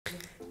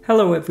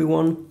Hello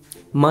everyone,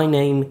 my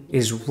name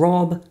is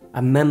Rob,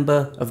 a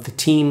member of the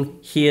team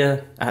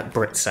here at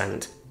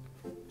Britsend.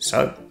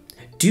 So,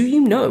 do you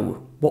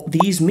know what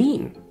these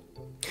mean?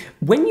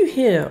 When you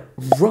hear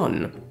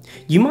run,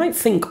 you might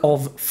think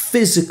of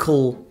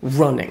physical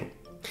running.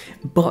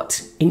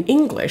 But in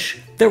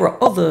English, there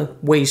are other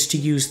ways to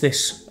use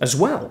this as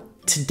well.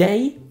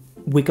 Today,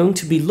 we're going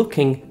to be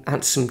looking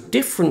at some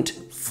different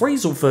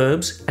phrasal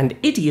verbs and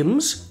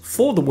idioms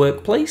for the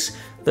workplace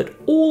that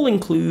all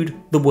include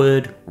the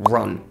word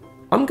run.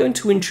 I'm going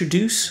to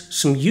introduce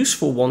some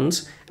useful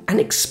ones and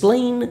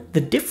explain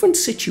the different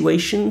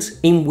situations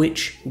in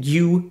which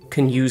you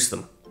can use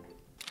them.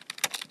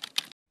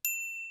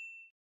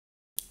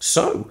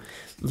 So,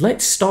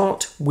 let's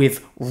start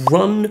with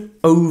run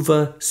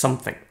over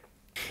something.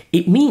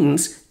 It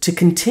means to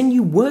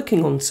continue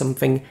working on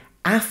something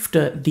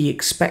after the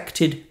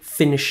expected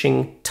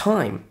finishing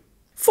time.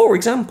 For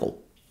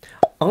example,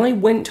 I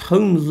went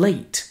home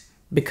late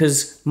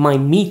because my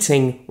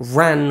meeting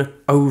ran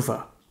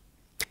over.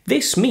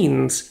 This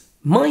means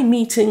my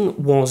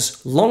meeting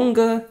was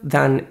longer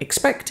than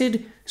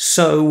expected,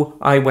 so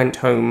I went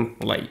home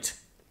late.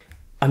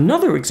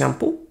 Another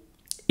example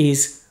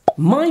is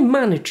my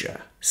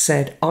manager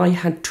said I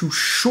had to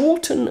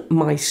shorten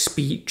my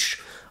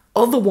speech,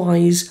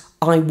 otherwise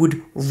I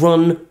would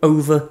run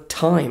over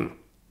time.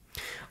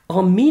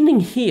 Our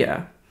meaning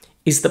here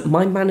is that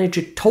my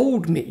manager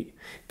told me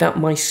that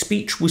my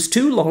speech was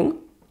too long,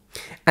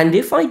 and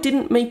if I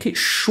didn't make it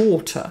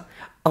shorter,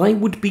 I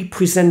would be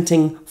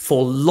presenting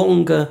for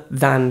longer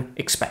than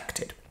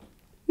expected.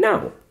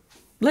 Now,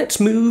 let's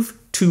move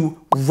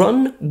to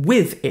run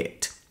with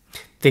it.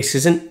 This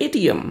is an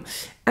idiom,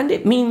 and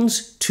it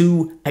means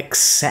to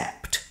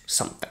accept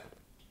something.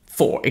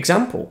 For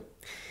example,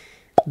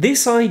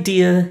 this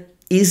idea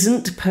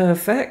isn't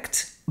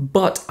perfect,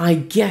 but I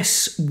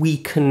guess we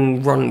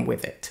can run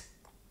with it.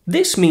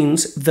 This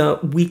means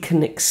that we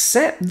can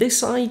accept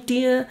this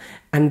idea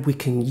and we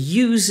can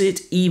use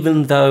it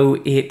even though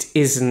it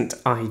isn't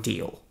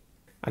ideal.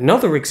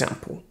 Another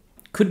example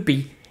could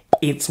be,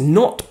 it's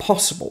not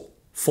possible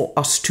for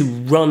us to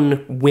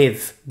run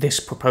with this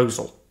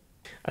proposal.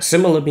 A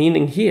similar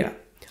meaning here.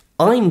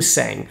 I'm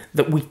saying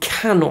that we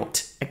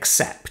cannot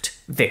accept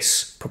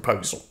this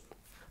proposal.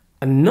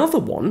 Another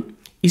one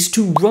is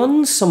to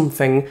run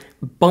something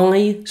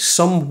by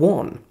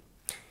someone.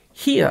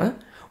 Here,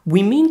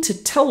 we mean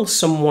to tell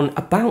someone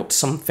about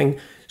something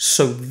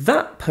so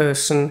that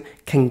person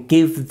can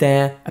give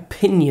their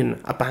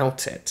opinion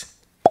about it.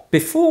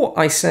 Before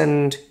I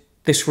send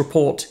this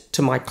report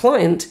to my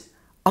client,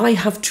 I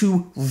have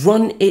to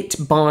run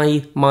it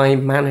by my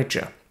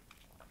manager.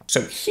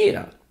 So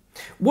here,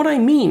 what I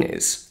mean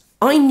is,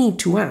 I need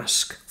to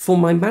ask for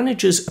my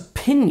manager's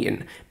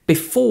opinion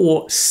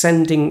before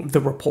sending the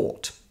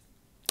report.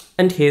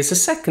 And here's a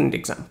second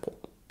example.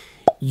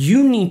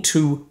 You need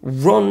to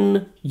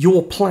run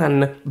your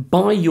plan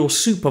by your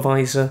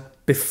supervisor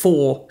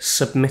before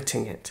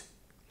submitting it.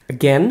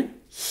 Again,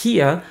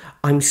 here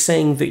I'm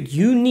saying that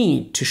you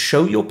need to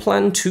show your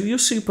plan to your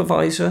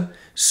supervisor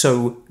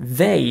so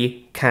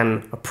they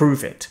can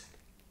approve it.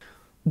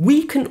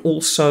 We can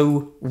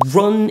also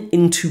run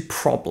into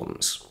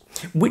problems,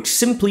 which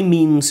simply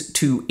means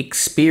to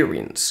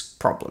experience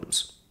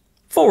problems.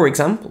 For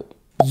example,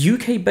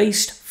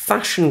 UK-based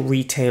fashion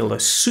retailer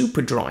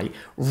Superdry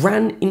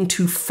ran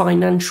into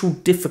financial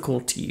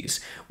difficulties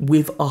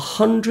with a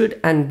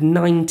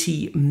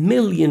 $190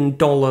 million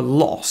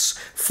loss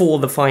for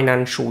the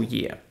financial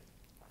year.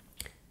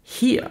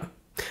 Here,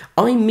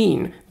 I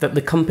mean that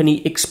the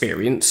company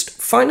experienced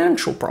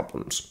financial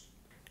problems.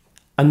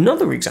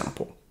 Another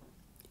example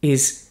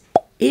is,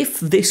 if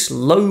this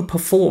low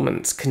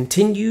performance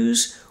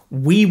continues,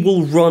 we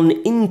will run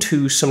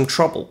into some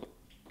trouble.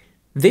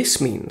 This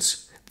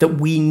means that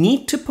we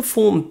need to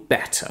perform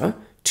better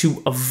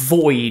to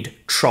avoid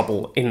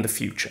trouble in the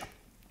future.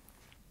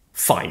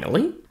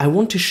 Finally, I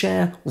want to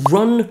share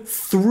run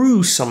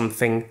through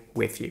something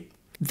with you.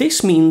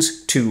 This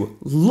means to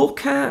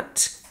look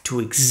at, to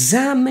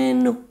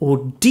examine,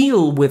 or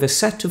deal with a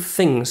set of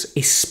things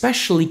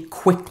especially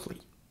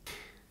quickly.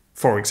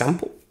 For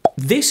example,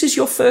 this is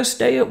your first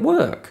day at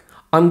work.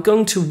 I'm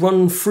going to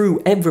run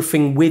through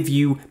everything with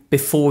you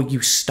before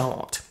you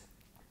start.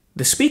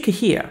 The speaker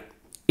here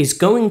is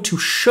going to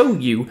show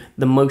you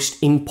the most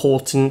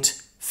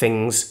important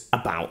things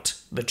about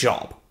the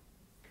job.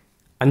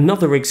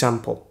 Another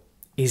example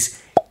is,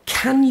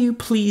 can you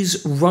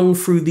please run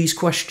through these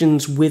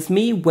questions with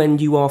me when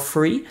you are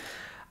free?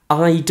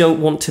 I don't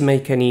want to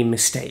make any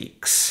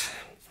mistakes.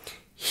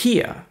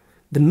 Here,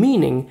 the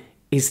meaning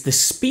is the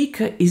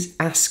speaker is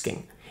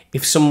asking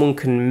if someone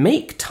can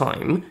make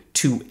time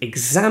to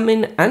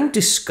examine and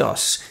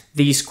discuss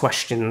these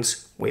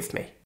questions with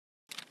me.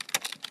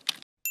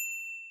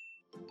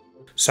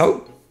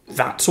 So,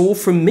 that's all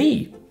from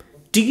me.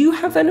 Do you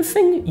have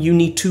anything you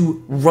need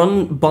to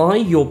run by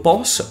your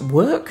boss at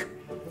work?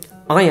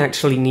 I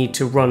actually need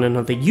to run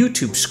another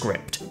YouTube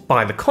script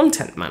by the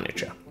content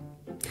manager.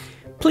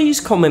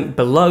 Please comment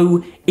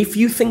below if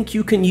you think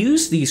you can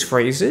use these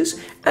phrases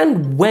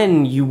and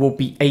when you will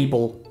be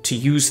able to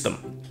use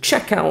them.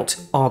 Check out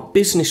our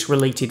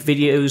business-related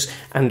videos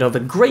and other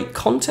great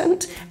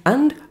content,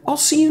 and I'll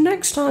see you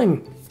next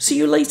time. See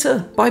you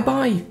later.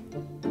 Bye-bye.